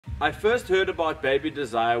I first heard about baby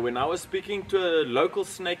Desire when I was speaking to a local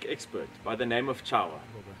snake expert by the name of Chawa.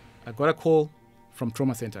 I got a call from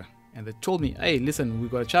trauma center and they told me, hey, listen, we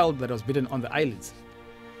got a child that was bitten on the eyelids,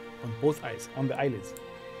 on both eyes, on the eyelids.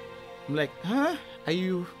 I'm like, huh? Are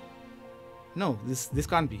you? No, this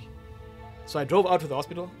can't be. So I drove out to the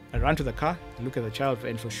hospital. I ran to the car, I looked at the child,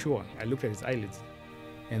 and for sure, I looked at his eyelids,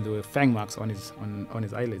 and there were fang marks on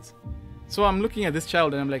his eyelids. So I'm looking at this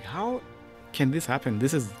child, and I'm like, how can this happen?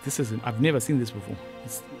 This is I've never seen this before.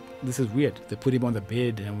 This is weird. They put him on the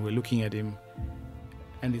bed, and we're looking at him,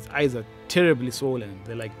 and his eyes are terribly swollen.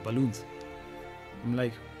 They're like balloons. I'm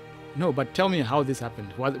like, no, but tell me how this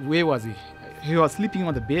happened. Where was he? He was sleeping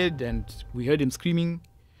on the bed, and we heard him screaming.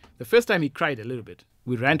 The first time he cried a little bit.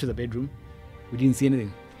 We ran to the bedroom. We didn't see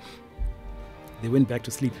anything. They went back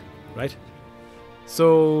to sleep, right?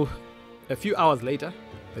 So a few hours later,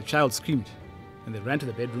 the child screamed, and they ran to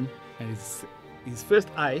the bedroom, and his first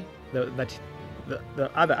eye, the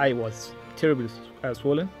other eye was terribly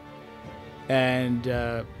swollen, and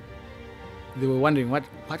they were wondering what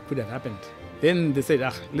could have happened. Then they said,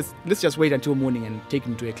 let's just wait until morning and take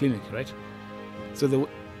him to a clinic, right? So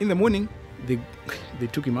in the morning, they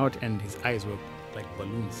took him out, and his eyes were like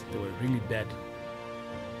balloons. They were really bad.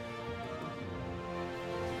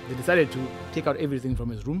 They decided to take out everything from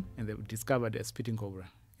his room, and they discovered a spitting cobra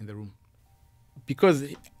in the room. Because,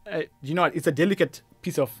 you know what, it's a delicate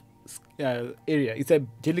piece of area. It's a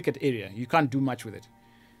delicate area. You can't do much with it.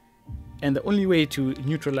 And the only way to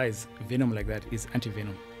neutralize venom like that is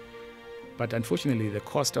antivenom. But unfortunately, the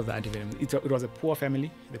cost of the antivenom, it was a poor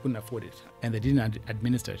family. They couldn't afford it, and they didn't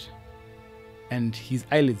administer it. And his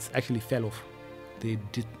eyelids actually fell off. They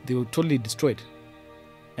were totally destroyed.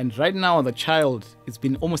 And right now, the child, it's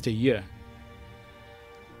been almost a year.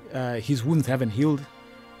 His wounds haven't healed.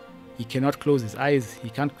 He cannot close his eyes. He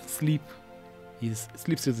can't sleep. He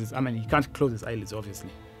sleeps with his, he can't close his eyelids, obviously.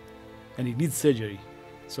 And he needs surgery.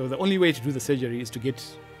 So the only way to do the surgery is to get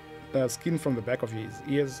skin from the back of his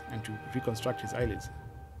ears and to reconstruct his eyelids.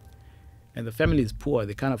 And the family is poor.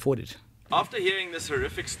 They can't afford it. After hearing this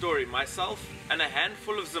horrific story, myself and a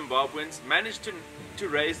handful of Zimbabweans managed to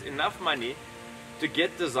raise enough money to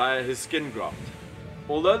get Desire his skin graft.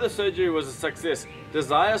 Although the surgery was a success,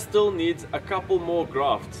 Desire still needs a couple more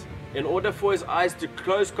grafts in order for his eyes to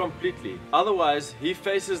close completely. Otherwise, he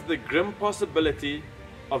faces the grim possibility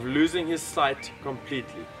of losing his sight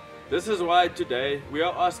completely. This is why today we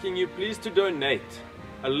are asking you please to donate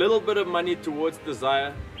a little bit of money towards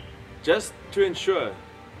Desire, just to ensure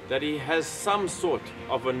that he has some sort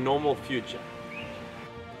of a normal future.